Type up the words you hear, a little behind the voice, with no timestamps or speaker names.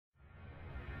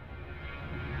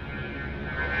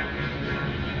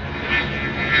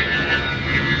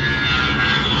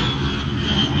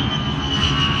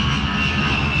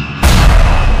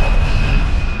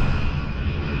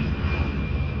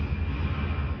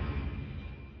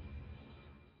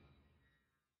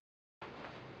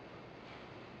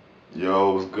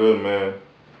Yo, what's good, man?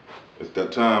 It's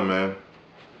that time, man.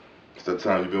 It's that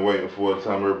time you've been waiting for, the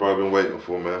time everybody been waiting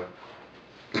for, man.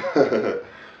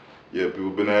 Yeah, people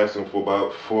been asking for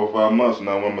about 4 or 5 months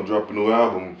now when I'm gonna drop a new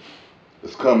album.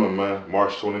 It's coming, man.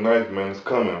 March 29th, man, it's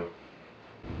coming.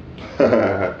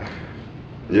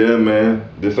 Yeah, man.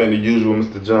 This ain't the usual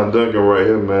Mr. John Duncan right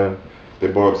here, man.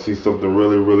 They brought to see something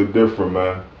really, really different,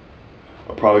 man.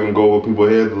 I'm probably gonna go over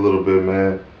people's heads a little bit,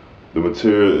 man. The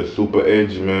material is super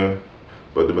edgy, man.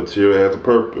 But the material has a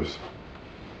purpose.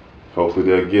 Hopefully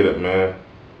they'll get it, man.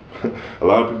 A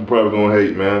lot of people probably gonna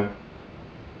hate, man.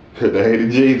 They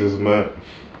hated Jesus, man.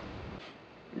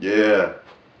 Yeah.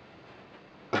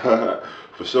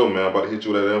 For sure, man. I'm about to hit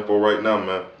you with that info right now,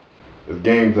 man. It's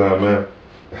game time, man.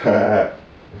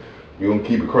 We gonna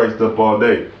keep it Christ up all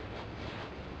day.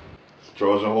 It's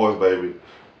Trojan Horse, baby.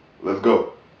 Let's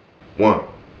go. 1.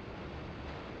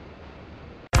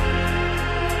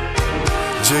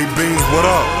 JB, what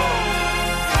up?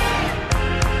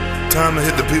 Time to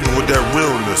hit the people with that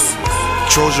realness.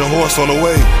 Trojan Horse on the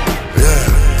way. Yeah.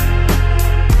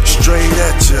 Straight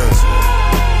at ya.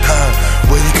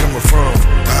 Where you coming from?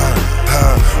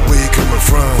 Where you coming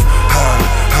from?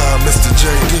 Mr.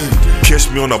 JD. Catch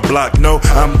me on the block, no,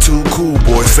 I'm too cool,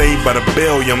 boy. Saved by the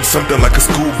bell, yeah, I'm something like a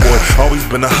schoolboy. Always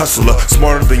been a hustler,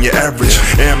 smarter than your average.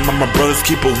 And my brothers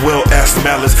keep a well-ass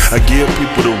malice. I give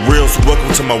people the real, so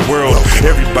welcome to my world.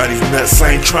 Everybody's nuts,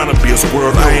 I ain't trying to be a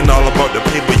squirrel. I ain't all about the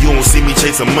paper, you won't see me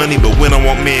chasing money. But when I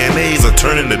want mayonnaise, I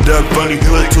turn into Doug Funny.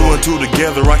 Put 2 and 2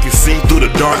 together, I can see through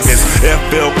the darkness.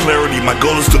 FL clarity, my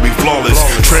goal is to be flawless.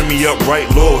 Train me up right,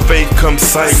 Lord, faith comes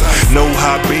sight. No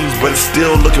high beams, but it's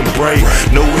still looking bright.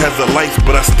 No has a lights,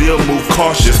 but I still move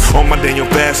cautious. On my Daniel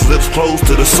fast, lips closed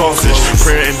to the sausage.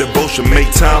 Prayer and devotion, make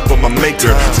time for my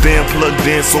maker. Staying plugged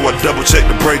in, so I double check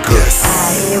the breaker.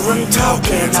 I hear them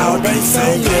talking, all they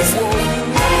say is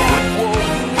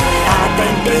I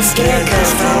think they scared,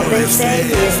 cause all they say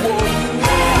is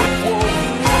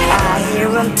I hear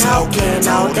them talking,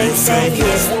 all they say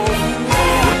is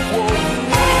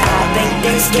I think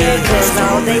they scared, cause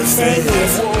all they say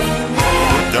is.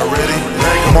 Y'all ready?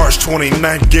 March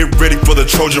 29th, get ready for the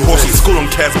Trojan Horse. I'm schooling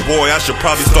cats, boy, I should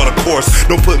probably start a course.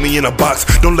 Don't put me in a box,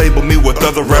 don't label me with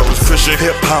other rappers. Christian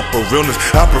hip-hop or realness,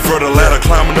 I prefer the ladder.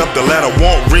 Climbing up the ladder,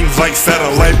 want rings like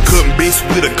satellite. Couldn't be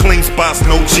sweeter, clean spots,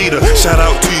 no cheater. Shout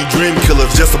out to you dream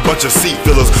killers, just a bunch of seat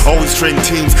fillers. Always trading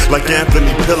teams like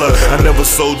Anthony Pillar. I never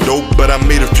sold dope, but I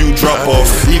made a few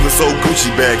drop-offs. Even sold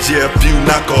Gucci bags, yeah, a few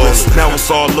knockoffs. Now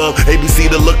it's all love, ABC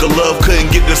the look of love.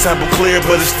 Couldn't get the sample clear,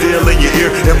 but it's still in your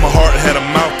ear. And my heart had a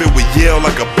mouth, it would yell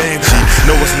like a banshee.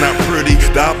 No, it's not pretty,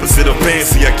 the opposite of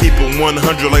fancy. I keep it 100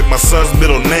 like my son's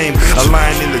middle name. A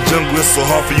lion in the jungle, it's so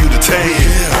hard for you to tame.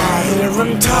 I hear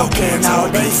them talking, all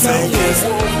they say is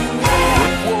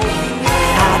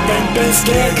I think they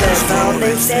scared, cause all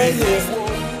they say is